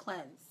taking the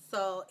cleanse.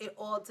 So it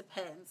all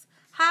depends.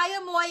 Hi,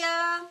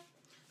 Amoya.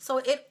 So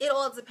it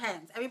all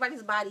depends.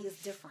 Everybody's body is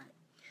different.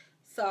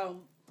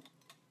 So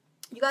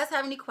you guys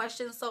have any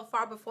questions so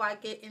far before I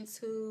get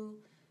into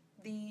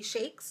the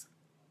shakes?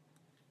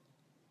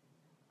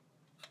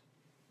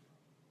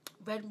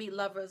 Red meat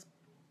lovers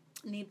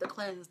need the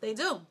cleanse. They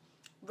do.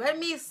 Red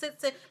meat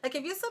sits in, like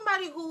if you're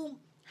somebody who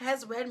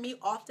has red meat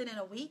often in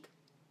a week,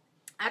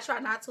 I try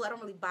not to. I don't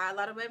really buy a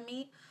lot of red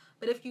meat.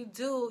 But if you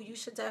do, you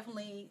should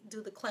definitely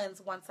do the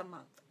cleanse once a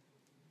month.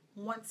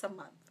 Once a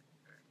month.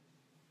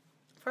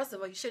 First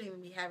of all, you shouldn't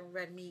even be having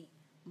red meat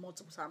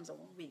multiple times in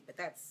 1 week. But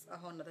that's a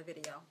whole nother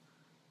video.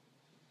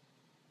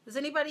 Does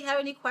anybody have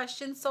any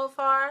questions so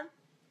far?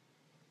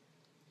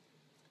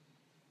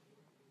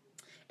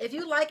 If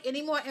you like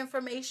any more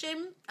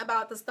information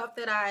about the stuff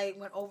that I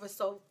went over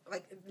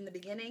in the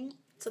beginning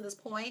to this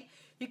point,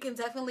 you can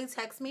definitely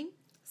text me,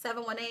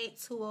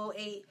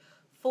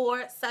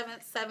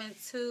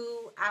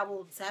 718-208-4772. I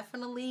will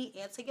definitely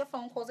answer your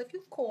phone calls if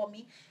you call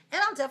me,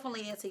 and I'll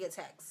definitely answer your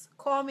texts.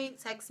 Call me,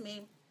 text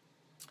me,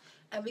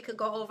 and we could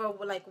go over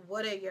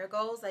what are your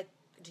goals? Like,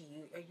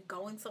 are you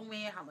going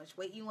somewhere? How much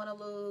weight you want to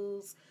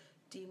lose?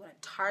 Do you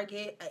want to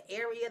target an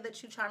area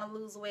that you're trying to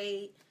lose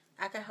weight?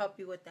 I can help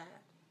you with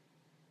that.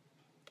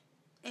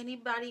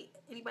 Anybody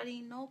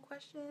no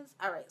questions?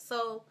 All right,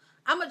 so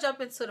I'm gonna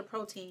jump into the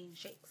protein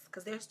shakes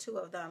because there's 2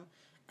 of them,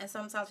 and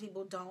sometimes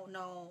people don't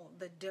know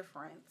the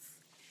difference.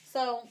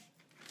 So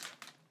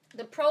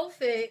the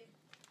Profit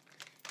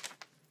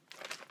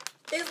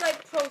is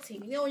like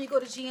protein. You know when you go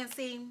to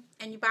GNC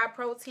and you buy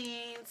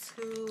protein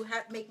to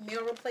make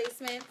meal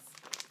replacements?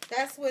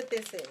 That's what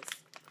this is.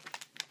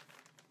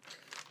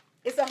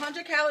 It's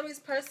 100 calories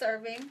per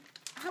serving.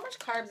 How much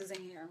carbs is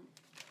in here?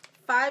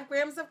 5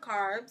 grams of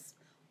carbs,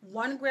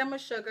 1 gram of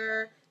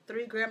sugar,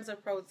 3 grams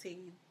of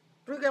protein,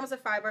 3 grams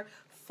of fiber,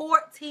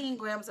 14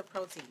 grams of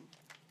protein.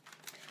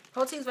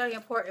 Protein is very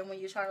important when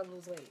you're trying to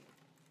lose weight.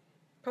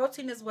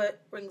 Protein is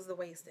what brings the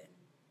waist in.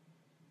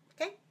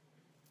 Okay?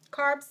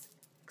 Carbs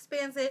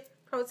expands it.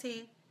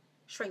 Protein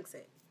shrinks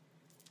it.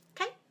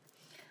 Okay?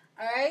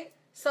 All right?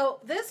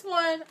 So this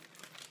one,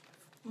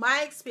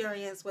 my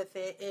experience with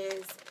it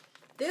is,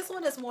 this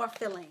one is more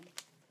filling.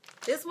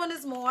 This one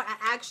is more an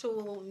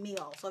actual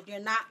meal. So if you're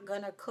not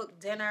going to cook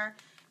dinner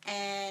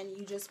and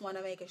you just want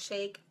to make a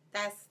shake,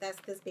 that's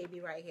this baby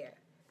right here,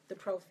 the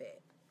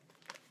Profit.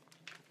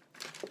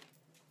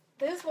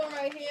 This one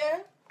right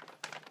here,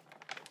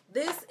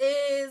 this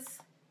is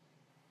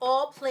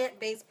all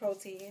plant-based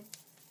protein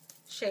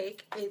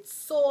shake. It's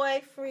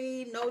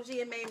soy-free, no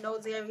GMA, no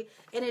dairy,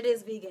 and it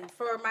is vegan.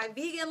 For my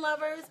vegan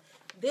lovers,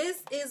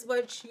 this is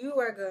what you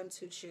are going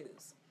to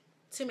choose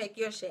to make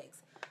your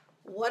shakes.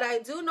 What I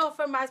do know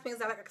from my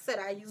experience, like I said,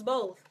 I use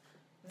both.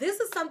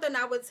 This is something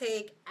I would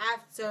take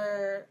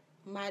after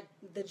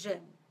the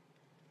gym.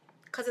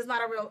 Because it's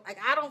not a real, like,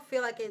 I don't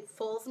feel like it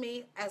fills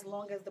me as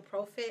long as the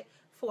Profit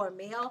for a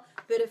meal,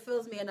 but it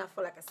fills me enough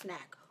for like a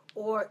snack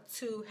or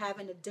to have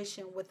an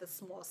addition with a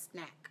small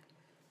snack.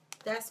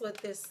 That's what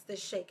this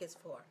shake is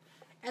for.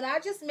 And I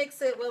just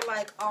mix it with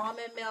like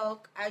almond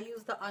milk. I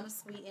use the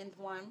unsweetened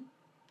one.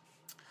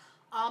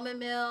 Almond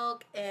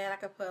milk, and I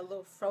could put a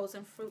little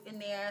frozen fruit in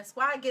there. That's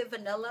why I get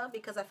vanilla,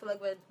 because I feel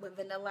like with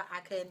vanilla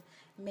I can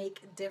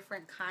make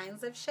different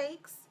kinds of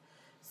shakes.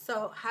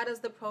 So how does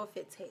the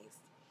Profit taste?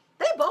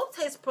 They both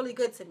taste pretty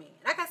good to me.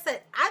 Like I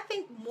said, I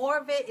think more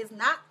of it is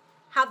not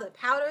how the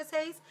powder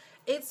tastes.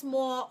 It's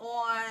more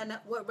on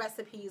what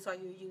recipes are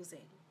you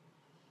using.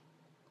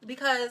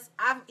 Because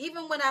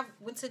even when I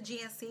went to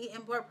GNC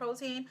and bought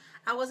protein,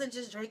 I wasn't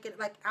just drinking,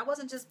 like, I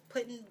wasn't just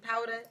putting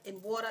powder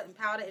in water and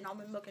powder and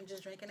almond milk and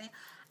just drinking it.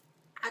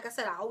 Like I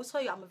said, I always tell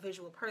you I'm a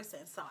visual person,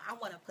 so I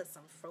want to put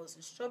some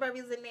frozen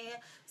strawberries in there,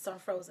 some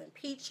frozen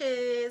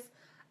peaches.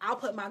 I'll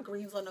put my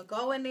greens on the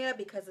go in there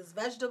because it's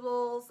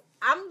vegetables.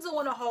 I'm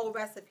doing a whole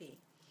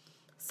recipe.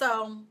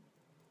 So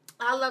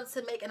I love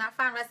to make, and I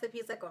find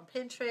recipes like on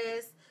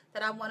Pinterest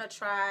that I want to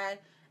try.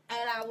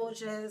 And I will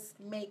just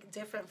make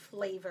different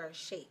flavor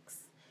shakes.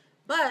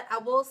 But I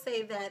will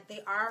say that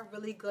they are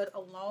really good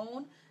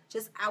alone.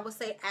 Just, I would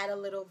say, add a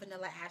little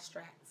vanilla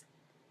extract.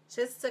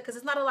 Just because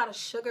there's not a lot of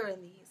sugar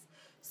in these.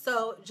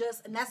 So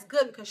just, and that's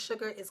good because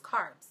sugar is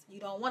carbs.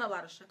 You don't want a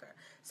lot of sugar.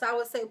 So I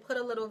would say put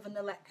a little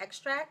vanilla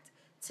extract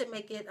to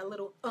make it a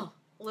little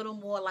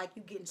more like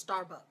you get in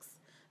Starbucks.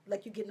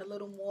 Like you're getting a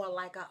little more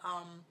like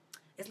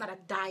it's not a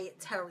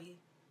dietary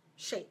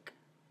shake.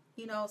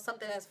 You know,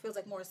 something that feels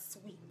like more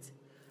sweet.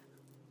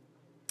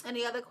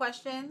 Any other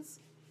questions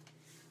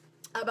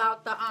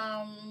about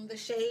the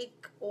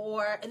shake?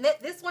 And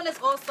this one is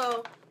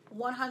also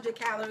 100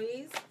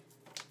 calories,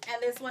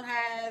 and this one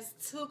has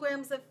 2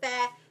 grams of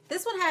fat.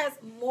 This one has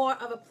more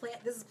of a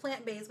plant. This is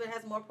plant-based, but it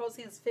has more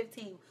protein. It's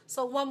 15,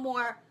 so 1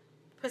 more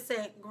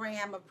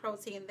gram of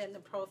protein than the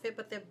Profit,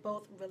 but they're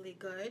both really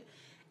good.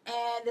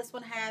 And this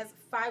one has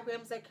 5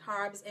 grams of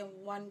carbs and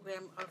 1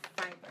 gram of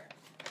fiber.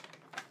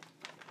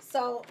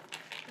 So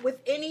with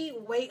any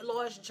weight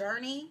loss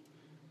journey,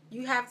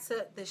 you have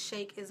to, the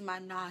shake is my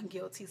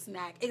non-guilty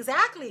snack.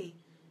 Exactly.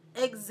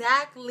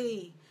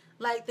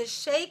 Like the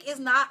shake is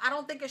not, I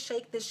don't think the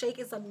shake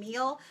is a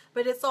meal,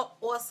 but it's an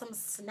awesome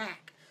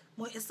snack.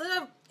 When,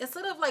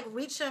 instead of like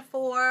reaching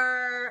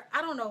for,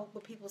 I don't know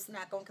what people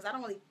snack on because I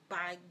don't really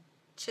buy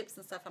chips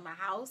and stuff in my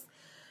house.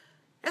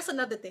 That's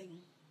another thing.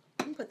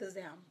 Let me put this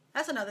down.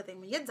 That's another thing.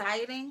 When you're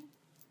dieting,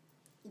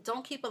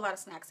 don't keep a lot of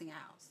snacks in your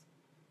house.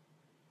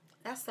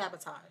 That's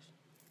sabotage.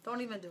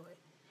 Don't even do it.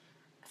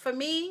 For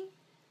me,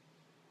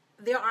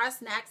 there are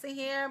snacks in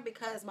here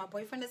because my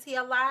boyfriend is here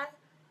a lot,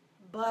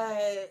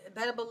 but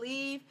better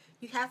believe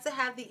you have to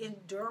have the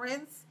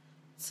endurance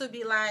to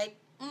be like,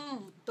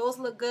 those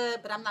look good,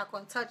 but I'm not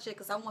going to touch it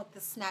because I want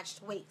the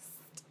snatched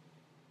waist.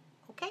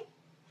 Okay?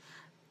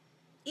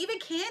 Even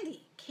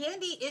candy.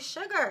 Candy is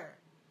sugar.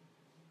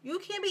 You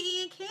can't be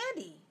eating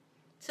candy.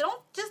 So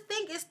don't just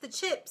think it's the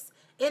chips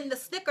and the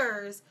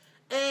Snickers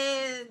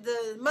and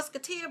the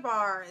Musketeer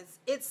bars.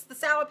 It's the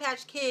Sour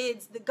Patch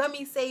Kids, the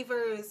Gummy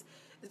Savers,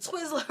 the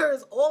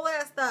Twizzlers, all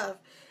that stuff.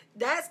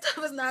 That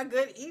stuff is not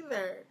good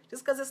either.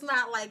 Just because it's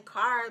not like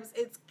carbs,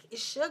 it's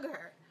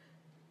sugar.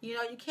 You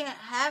know, you can't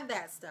have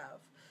that stuff.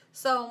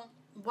 So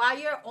while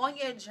you're on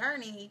your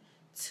journey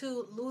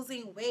to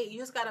losing weight, you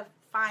just got to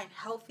find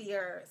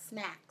healthier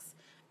snacks.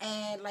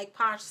 And like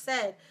Posh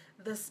said,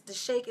 the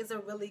shake is a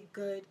really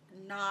good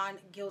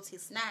non-guilty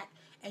snack,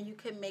 and you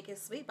can make it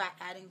sweet by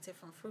adding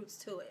different fruits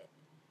to it.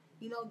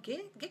 You know,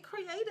 get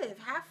creative,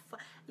 have fun.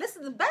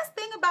 Listen, the best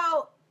thing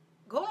about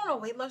going on a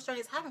weight loss journey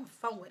is having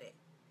fun with it.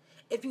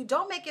 If you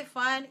don't make it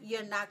fun,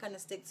 you're not going to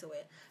stick to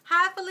it.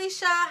 Hi,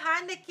 Felicia.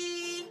 Hi,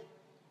 Nikki.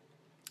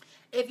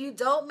 If you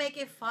don't make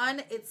it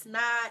fun, you're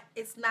not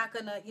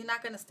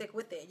gonna stick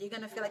with it. You're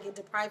gonna feel like you're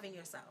depriving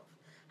yourself.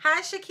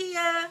 Hi,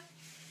 Shakia.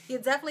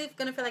 You're definitely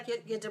gonna feel like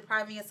you're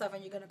depriving yourself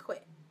and you're gonna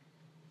quit.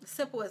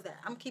 Simple as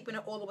that. I'm keeping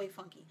it all the way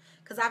funky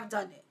because I've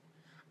done it.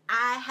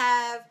 I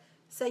have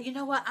said, you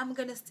know what, I'm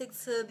gonna stick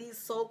to these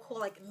so-called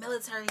like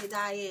military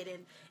diet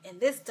and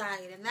this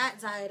diet and that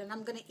diet, and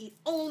I'm gonna eat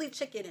only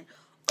chicken and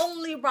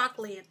only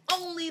broccoli and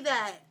only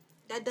that.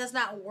 That does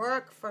not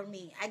work for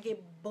me. I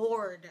get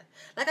bored.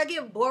 Like I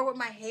get bored with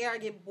my hair. I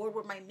get bored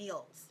with my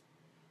meals.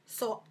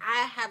 So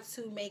I have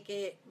to make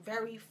it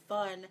very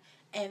fun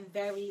and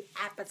very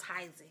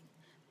appetizing.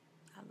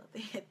 I love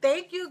it.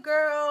 Thank you,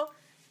 girl.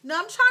 No,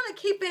 I'm trying to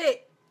keep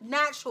it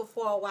natural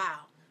for a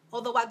while.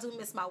 Although I do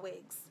miss my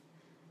wigs.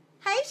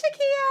 Hey,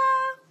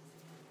 Shakia.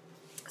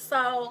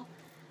 So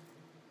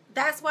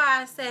that's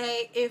why I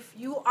say if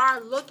you are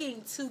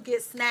looking to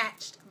get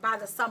snatched by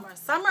the summer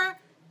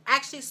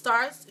actually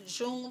starts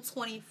June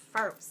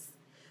 21st.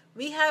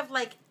 We have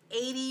like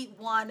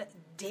 81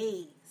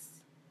 days.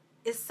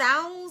 It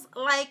sounds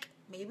like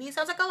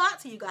a lot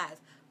to you guys,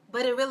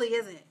 but it really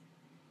isn't.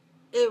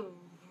 It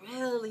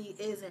really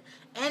isn't.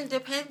 And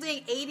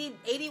depending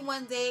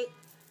 81 days,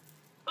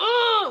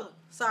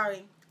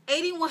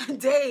 81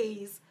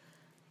 days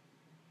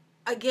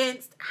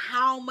against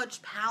how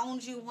much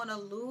pounds you want to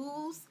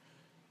lose.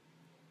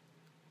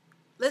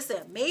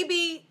 Listen,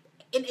 maybe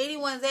in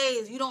 81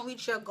 days, you don't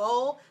reach your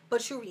goal,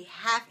 but you reach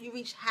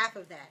half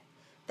of that.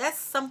 That's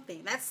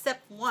something. That's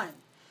step one.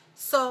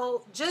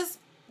 So just,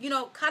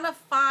 kind of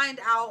find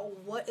out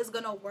what is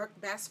going to work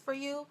best for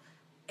you.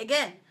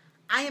 Again,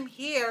 I am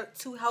here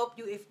to help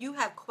you. If you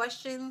have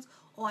questions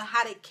on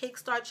how to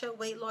kickstart your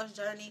weight loss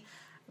journey,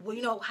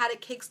 how to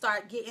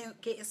kickstart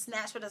getting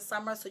snatched for the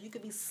summer so you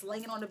could be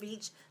slinging on the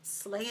beach,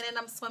 slinging in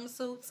them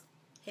swimsuits,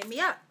 hit me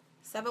up.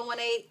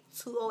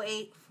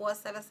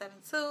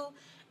 718-208-4772.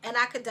 And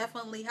I could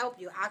definitely help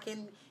you. I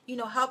can,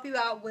 help you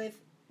out with,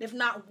 if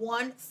not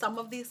some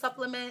of these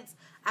supplements.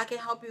 I can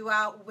help you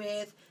out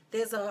with,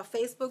 there's a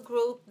Facebook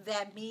group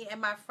that me and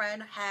my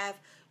friend have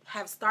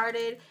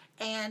started.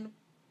 And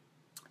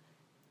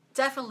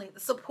definitely,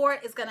 the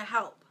support is going to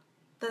help.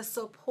 The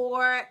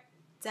support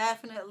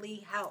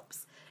definitely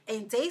helps.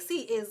 And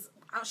Daisy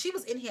she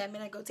was in here a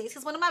minute ago.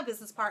 Daisy's one of my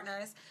business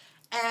partners.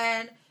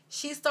 And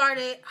she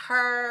started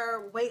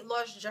her weight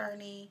loss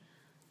journey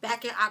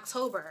back in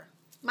October.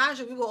 Mind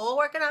you, we were all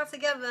working out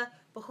together,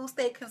 but who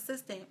stayed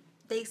consistent?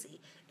 Daisy.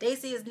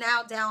 Daisy is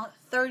now down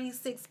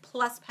 36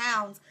 plus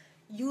pounds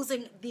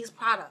using these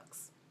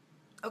products.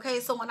 Okay,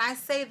 so when I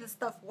say this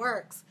stuff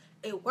works,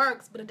 it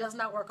works, but it does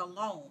not work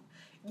alone.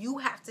 You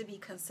have to be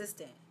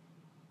consistent.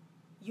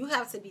 You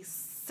have to be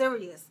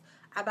serious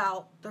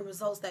about the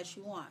results that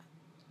you want.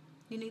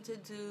 You need to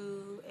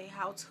do a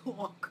how-to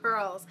on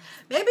curls.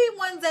 Maybe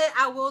one day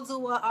I will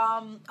do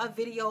a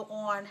video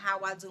on how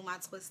I do my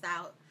twist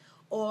out,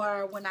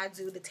 or when I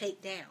do the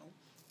takedown.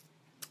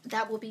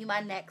 That will be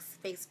my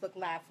next Facebook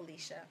Live,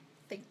 Felicia.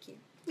 Thank you.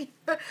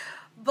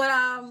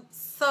 But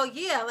so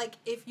yeah, like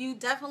if you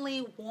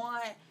definitely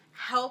want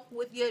help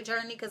with your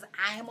journey, because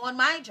I am on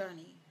my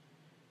journey,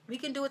 we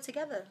can do it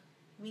together.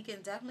 We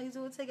can definitely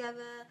do it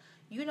together.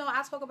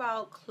 I talk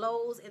about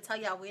clothes and tell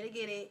y'all where to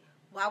get it.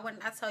 Why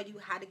wouldn't I tell you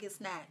how to get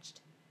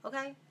snatched?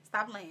 Okay?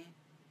 Stop playing.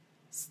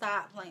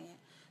 Stop playing.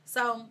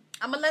 So,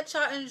 I'm going to let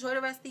y'all enjoy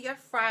the rest of your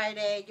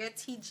Friday, your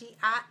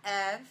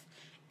TGIF.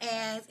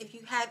 And if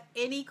you have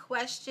any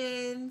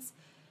questions,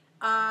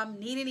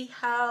 need any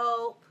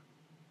help,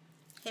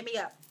 hit me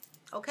up.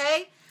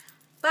 Okay?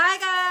 Bye,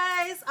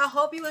 guys. I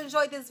hope you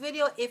enjoyed this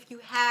video. If you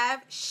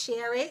have,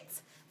 share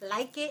it,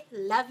 like it,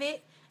 love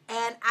it.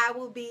 And I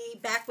will be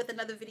back with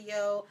another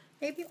video,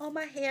 maybe on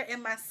my hair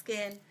and my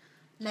skin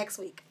next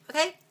week.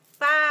 Okay?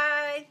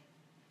 Bye.